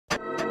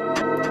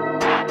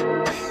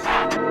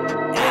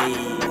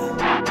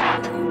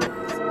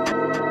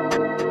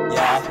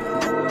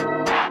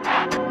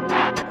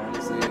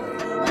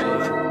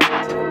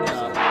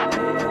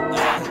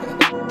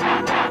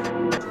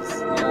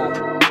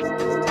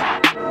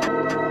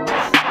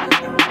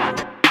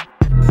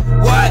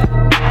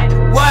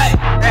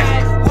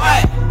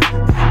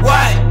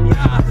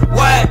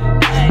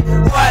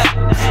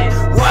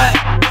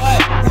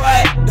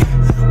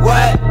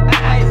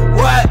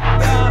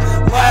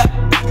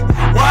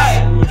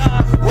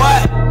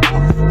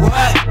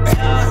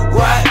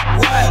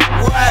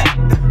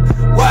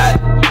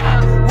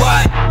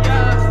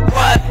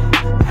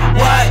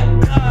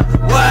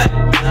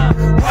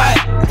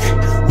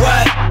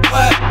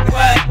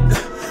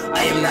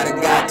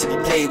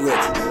played with.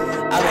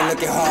 I've been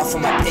looking hard for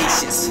my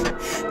patience.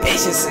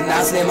 Patience and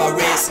I slit my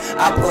wrist.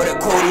 I put a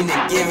coating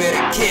and give it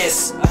a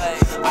kiss.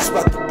 I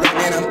spark the blood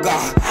and I'm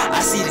gone.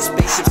 I see the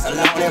spaceships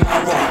alone in my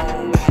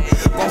room.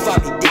 Won't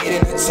find me dead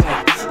in the tomb.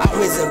 I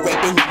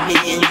resurrect and you me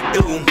and you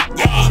doom.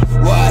 Yeah,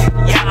 what?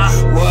 Yeah,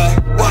 what?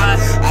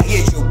 I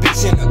hit your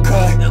bitch in the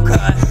cut.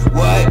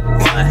 What?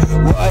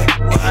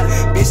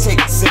 Bitch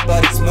take a sip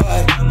of this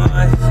mud.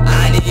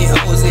 I need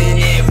hoes in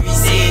every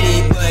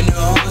city, but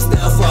no hoes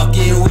still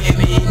fucking with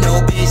me.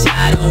 No bitch,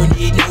 I don't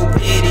need no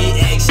pity.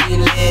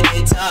 Action, let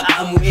it talk,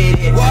 I'm with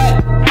it.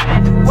 What?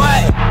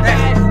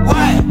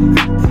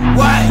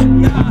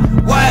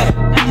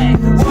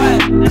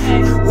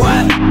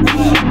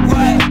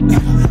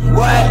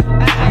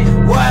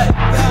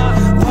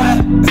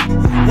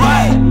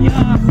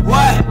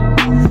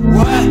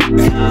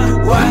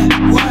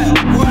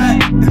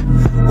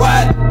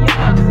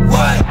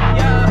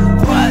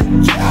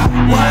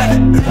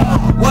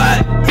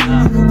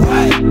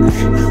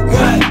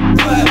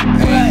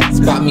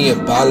 Spot me a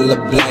bottle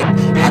of black,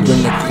 I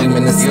bring the cream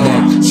in the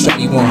snack.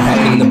 Shawty won't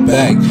have in the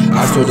bag.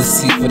 I throw the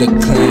seat for the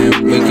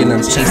clan. Waking,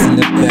 I'm chasing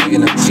the bag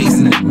and I'm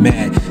chasing it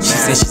mad. She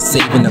said she's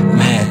saving the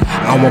mad.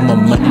 I want my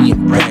money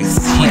in racks.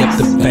 Heat up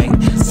the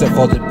bank, serve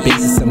all the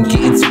bases. I'm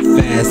getting too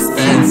fast.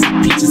 Ends,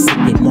 peaches,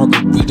 sipping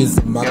margaritas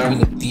and my green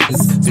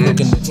Adidas.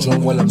 Smoking the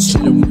joint while I'm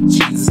chilling with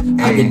Jesus.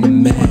 I've been the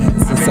man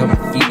since I'm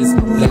a fetus.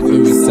 My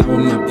blackberry sour,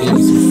 my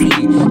baby's free.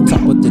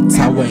 Top of the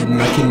tower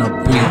and I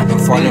cannot breathe. I'm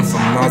falling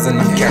from Mars and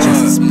I'm catching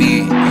some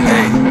speed.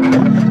 Hey,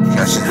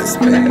 catching the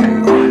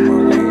speed.